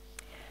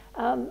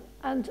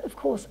 And of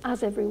course,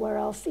 as everywhere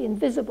else, the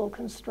invisible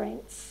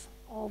constraints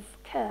of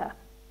care.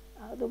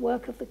 The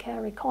work of the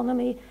care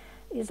economy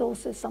is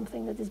also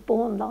something that is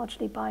borne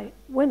largely by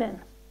women.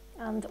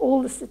 And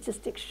all the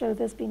statistics show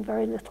there's been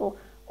very little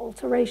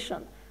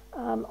alteration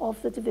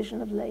of the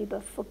division of labor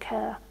for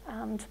care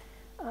and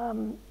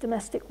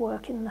domestic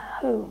work in the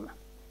home.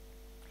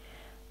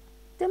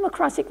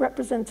 Democratic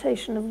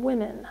representation of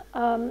women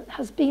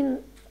has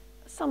been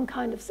some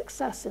kind of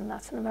success in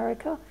Latin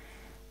America.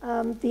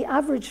 The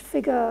average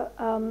figure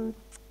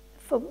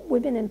for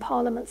women in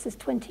parliaments is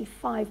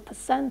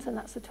 25%, and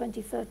that's a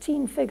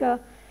 2013 figure,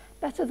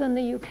 better than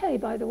the UK,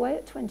 by the way,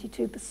 at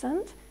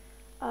 22%.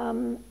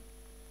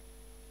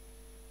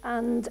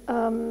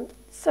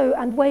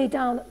 And way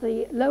down at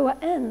the lower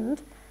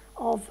end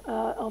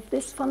of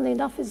this, funnily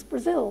enough, is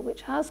Brazil,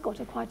 which has got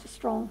quite a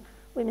strong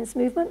women's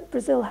movement.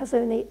 Brazil has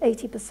only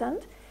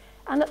 80%.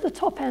 And at the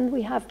top end,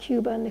 we have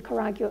Cuba and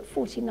Nicaragua at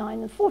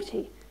 49 and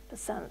 40%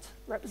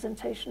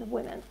 representation of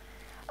women.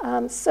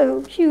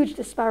 So huge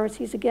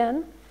disparities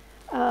again.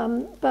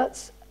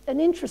 But an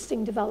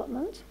interesting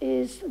development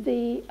is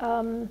the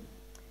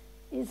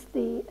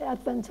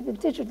advent of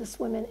indigenous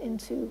women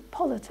into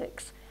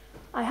politics.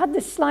 I had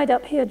this slide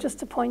up here just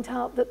to point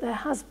out that there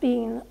has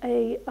been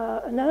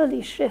an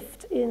early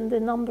shift in the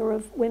number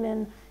of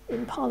women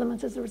in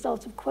parliament as a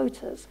result of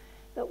quotas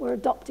that were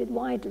adopted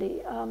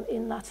widely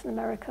in Latin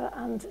America,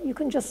 and you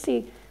can just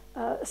see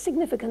a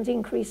significant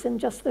increase in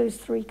just those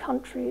 3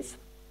 countries.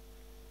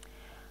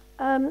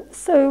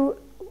 So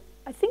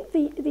I think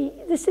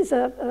this is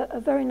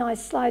a very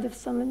nice slide of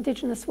some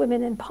indigenous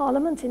women in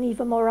parliament in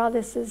Evo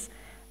Morales'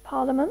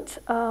 parliament.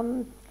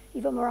 Evo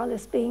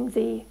Morales being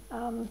the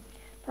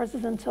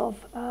president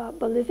of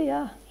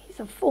Bolivia. He's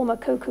a former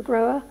coca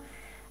grower,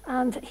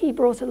 and he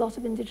brought a lot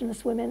of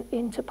indigenous women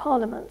into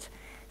parliament.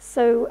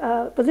 So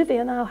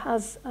Bolivia now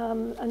has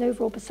an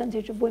overall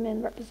percentage of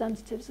women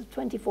representatives of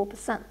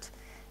 24%,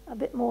 a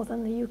bit more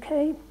than the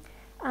UK,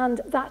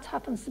 and that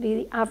happens to be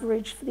the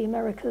average for the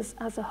Americas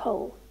as a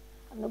whole.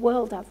 And the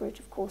world average,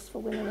 of course, for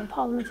women in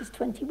parliament is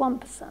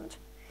 21%.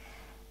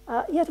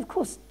 Yet, of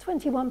course,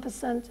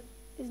 21%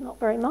 is not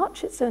very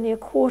much. It's only a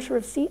quarter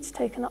of seats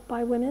taken up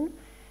by women.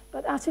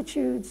 But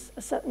attitudes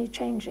are certainly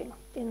changing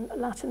in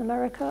Latin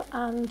America,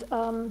 and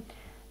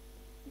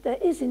there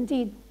is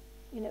indeed,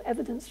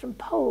 evidence from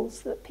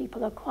polls that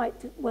people are quite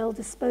well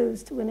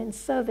disposed to women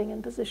serving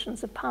in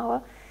positions of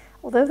power.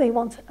 Although they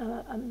want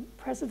a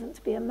president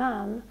to be a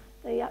man,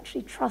 they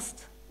actually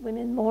trust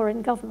women more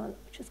in government,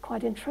 which is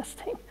quite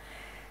interesting.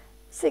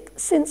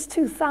 Since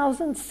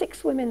 2000,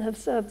 6 women have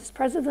served as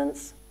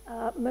presidents.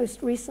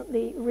 Most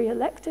recently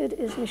re-elected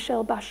is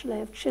Michelle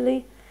Bachelet of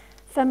Chile,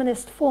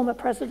 feminist former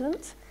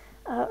president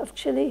of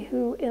Chile,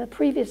 who in a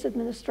previous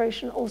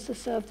administration also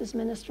served as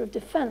Minister of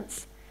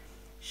Defense.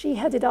 She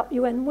headed up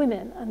UN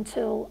Women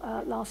until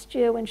last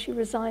year, when she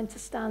resigned to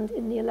stand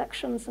in the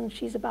elections, and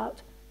she's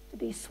about to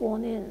be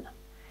sworn in.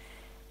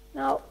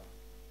 Now,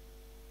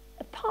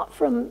 apart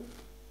from,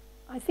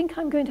 I think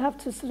I'm going to have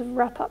to sort of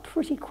wrap up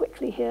pretty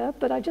quickly here,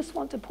 but I just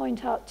want to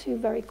point out 2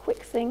 very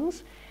quick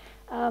things.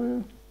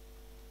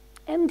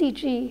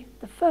 MDG,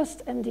 the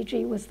first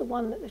MDG, was the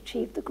one that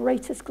achieved the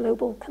greatest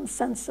global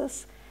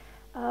consensus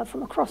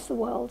from across the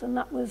world, and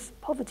that was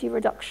poverty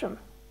reduction.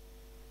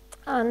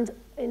 And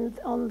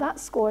on that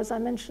score, as I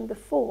mentioned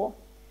before,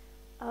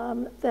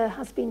 there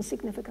has been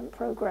significant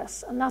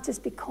progress, and that is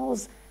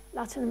because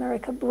Latin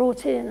America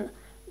brought in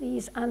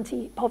these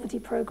anti-poverty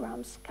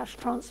programs, cash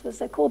transfers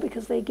they're called,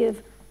 because they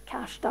give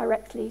cash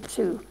directly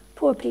to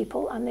poor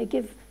people, and they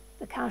give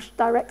the cash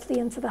directly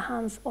into the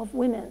hands of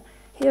women.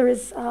 Here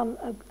is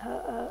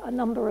a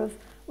number of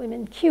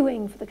women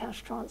queuing for the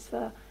cash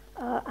transfer,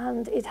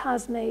 and it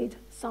has made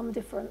some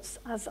difference,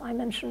 as I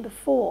mentioned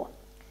before.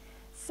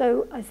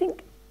 So I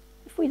think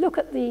if we look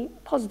at the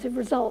positive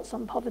results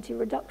on poverty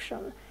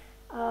reduction,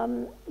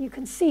 you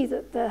can see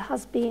that there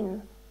has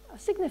been a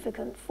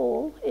significant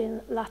fall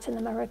in Latin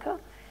America.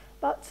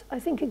 But I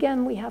think,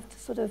 again, we have to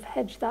sort of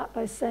hedge that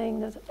by saying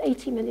that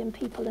 80 million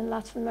people in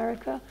Latin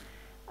America,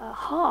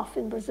 half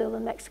in Brazil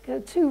and Mexico,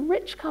 2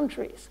 rich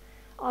countries,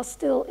 are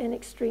still in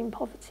extreme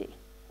poverty,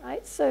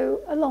 right?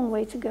 So a long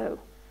way to go.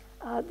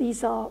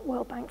 These are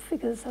World Bank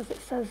figures, as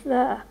it says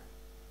there.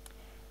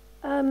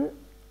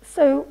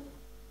 So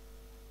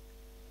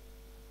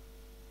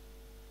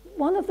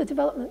one of the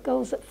development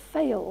goals that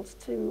failed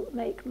to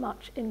make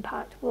much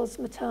impact was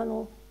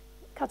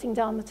cutting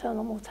down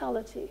maternal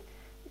mortality,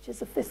 which is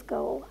the 5th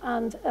goal,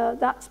 and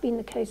that's been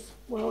the case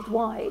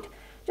worldwide.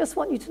 Just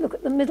want you to look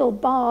at the middle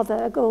bar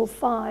there, goal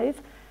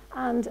 5,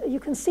 and you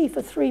can see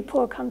for 3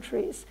 poor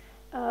countries,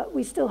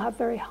 we still have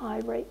very high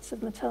rates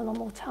of maternal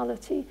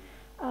mortality.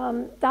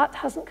 That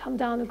hasn't come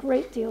down a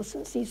great deal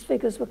since these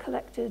figures were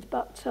collected,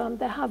 but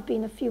there have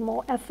been a few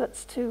more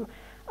efforts to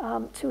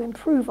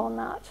improve on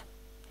that.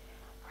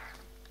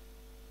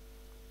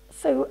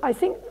 So I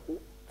think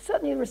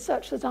certainly the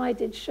research that I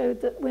did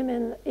showed that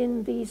women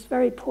in these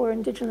very poor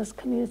indigenous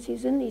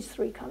communities in these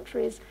 3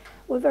 countries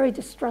were very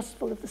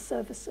distrustful of the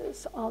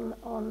services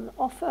on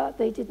offer.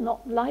 They did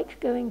not like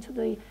going to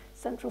the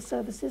central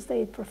services.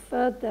 They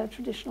preferred their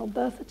traditional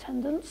birth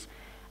attendants.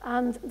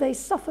 And they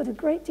suffered a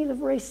great deal of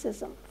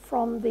racism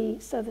from the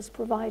service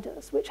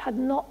providers, which had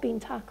not been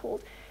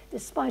tackled,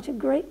 despite a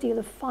great deal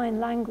of fine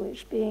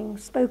language being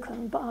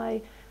spoken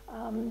by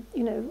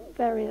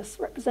various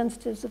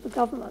representatives of the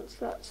government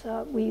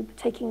that we were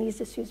taking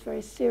these issues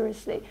very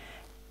seriously.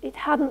 It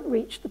hadn't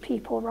reached the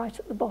people right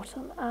at the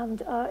bottom,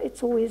 and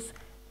it's always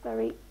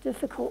very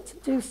difficult to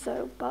do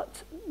so,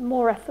 but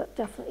more effort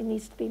definitely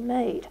needs to be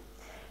made.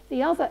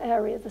 The other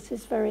area that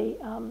is very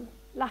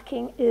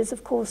lacking is,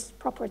 of course,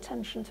 proper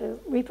attention to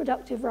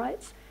reproductive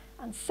rights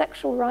and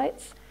sexual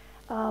rights.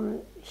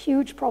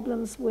 Huge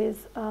problems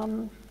with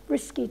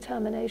risky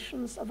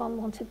terminations of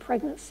unwanted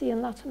pregnancy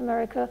in Latin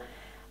America.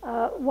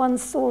 One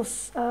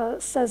source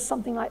says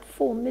something like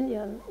 4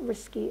 million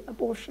risky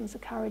abortions are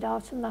carried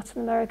out in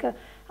Latin America,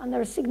 and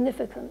there are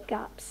significant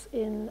gaps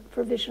in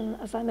provision,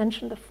 as I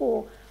mentioned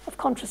before, of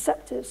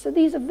contraceptives. So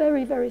these are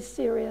very, very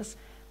serious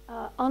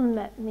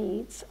unmet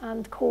needs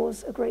and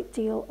cause a great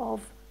deal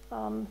of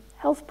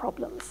health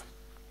problems.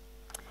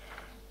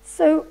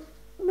 So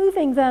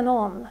moving then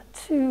on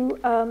to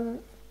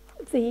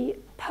the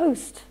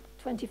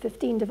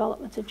post-2015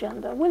 development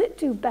agenda, will it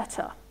do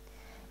better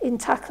in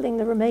tackling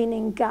the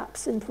remaining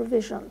gaps in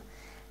provision?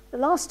 The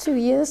last 2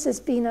 years, there's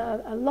been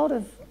a lot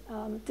of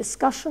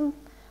discussion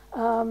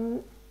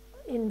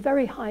in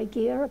very high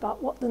gear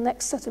about what the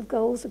next set of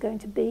goals are going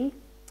to be.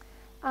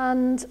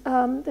 And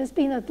there's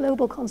been a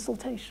global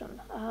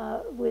consultation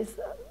with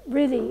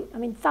really,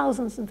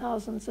 thousands and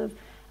thousands of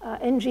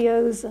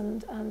NGOs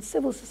and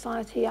civil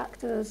society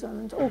actors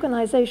and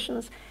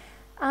organizations.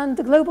 And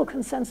the global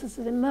consensus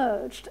that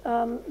emerged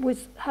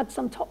had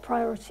some top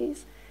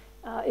priorities.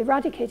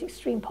 Eradicate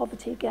extreme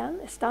poverty again,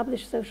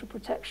 establish social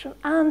protection,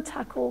 and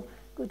tackle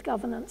good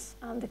governance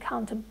and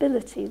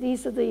accountability.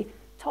 These are the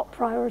top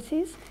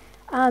priorities.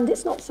 And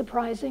it's not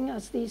surprising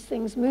as these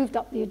things moved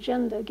up the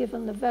agenda,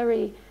 given the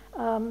very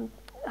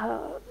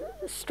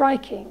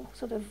striking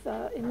sort of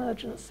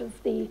emergence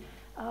of the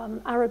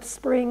Arab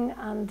Spring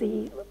and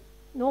the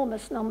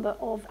enormous number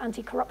of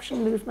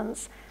anti-corruption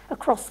movements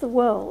across the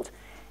world.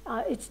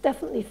 It's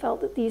definitely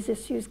felt that these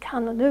issues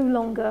can no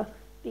longer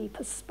be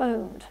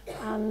postponed,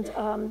 and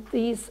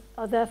these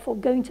are therefore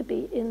going to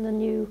be in the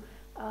new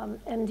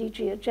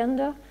MDG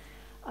agenda.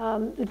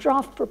 The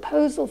draft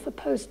proposal for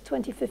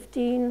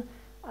post-2015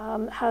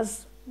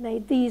 has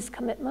made these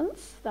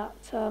commitments that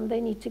they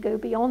need to go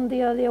beyond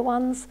the earlier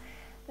ones.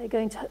 They're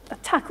going to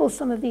tackle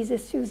some of these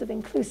issues of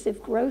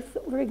inclusive growth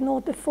that were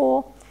ignored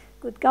before,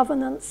 good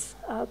governance,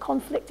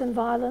 conflict and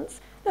violence.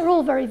 They're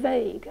all very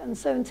vague, and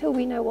so until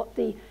we know what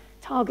the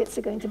targets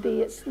are going to be,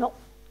 it's not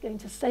going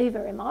to say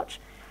very much.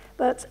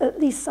 But at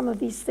least some of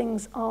these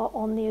things are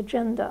on the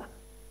agenda.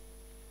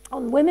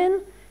 On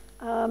women,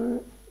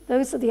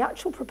 those are the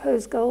actual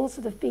proposed goals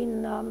that have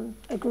been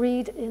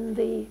agreed in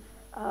the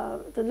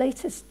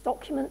latest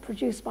document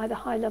produced by the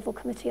high-level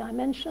committee I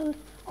mentioned,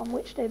 on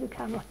which David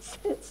Cameron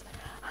sits.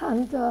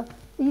 And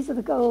these are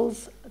the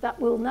goals that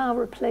will now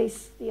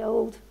replace the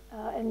old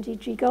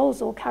MDG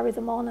goals or carry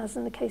them on, as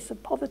in the case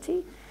of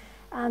poverty.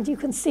 And you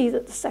can see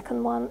that the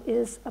second one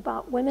is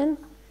about women,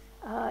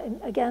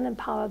 again,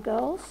 empower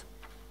girls.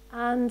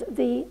 And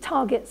the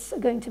targets are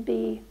going to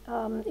be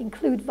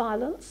include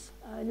violence,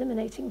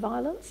 eliminating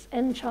violence,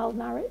 end child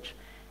marriage,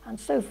 and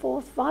so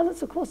forth.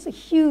 Violence, of course, is a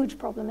huge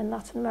problem in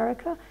Latin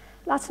America.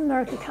 Latin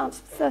America accounts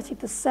for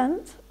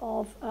 30%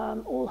 of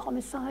all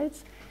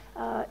homicides.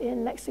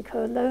 In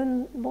Mexico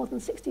alone, more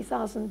than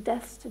 60,000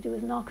 deaths to do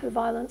with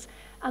narco-violence,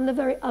 and the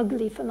very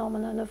ugly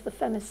phenomenon of the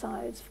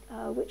femicides,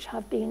 which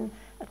have been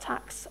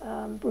attacks,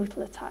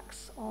 brutal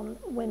attacks on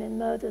women,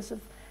 murders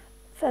of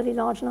fairly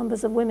large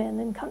numbers of women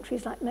in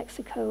countries like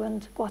Mexico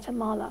and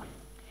Guatemala.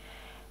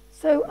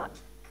 So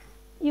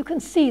you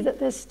can see that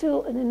there's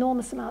still an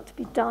enormous amount to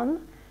be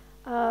done,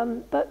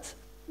 but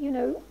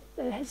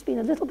there has been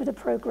a little bit of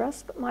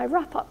progress. But my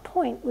wrap-up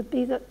point would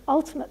be that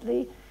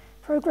ultimately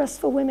progress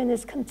for women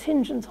is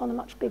contingent on a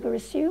much bigger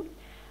issue,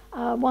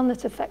 one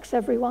that affects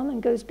everyone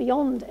and goes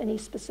beyond any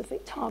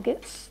specific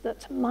targets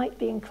that might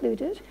be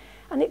included,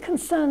 and it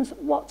concerns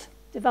what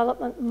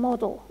development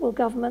model will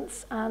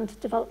governments and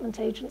development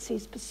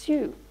agencies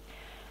pursue.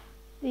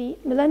 The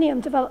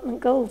Millennium Development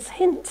Goals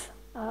hint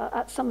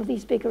at some of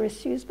these bigger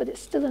issues, but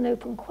it's still an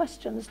open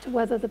question as to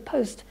whether the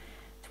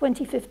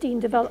post-2015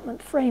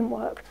 development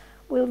framework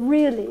will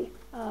really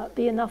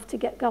be enough to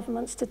get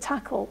governments to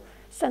tackle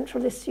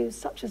central issues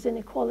such as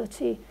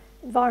inequality,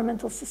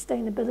 environmental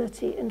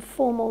sustainability,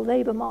 informal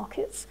labour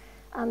markets,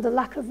 and the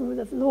lack of rule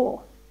of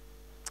law,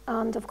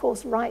 and of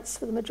course rights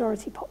for the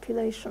majority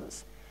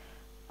populations.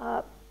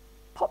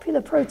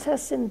 Popular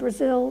protests in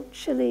Brazil,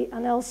 Chile,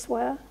 and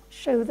elsewhere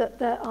show that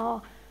there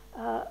are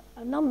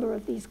a number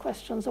of these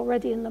questions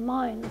already in the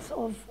minds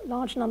of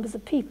large numbers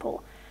of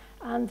people,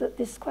 and that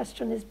this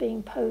question is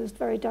being posed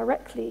very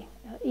directly,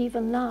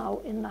 even now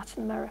in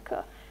Latin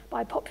America,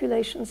 by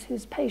populations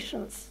whose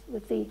patience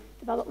with the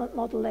development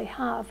model they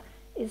have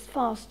is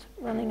fast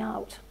running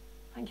out.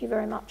 Thank you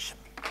very much.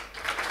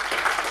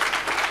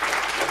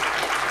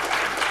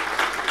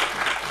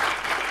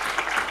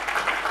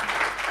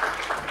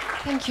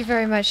 Thank you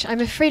very much. I'm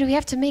afraid we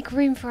have to make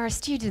room for our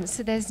students,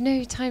 so there's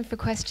no time for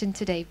question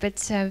today.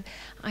 But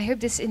I hope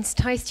this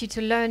enticed you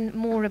to learn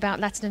more about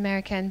Latin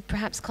America and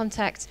perhaps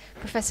contact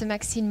Professor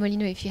Maxine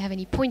Molyneux if you have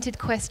any pointed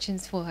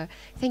questions for her.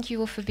 Thank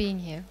you all for being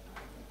here.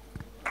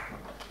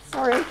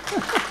 Sorry.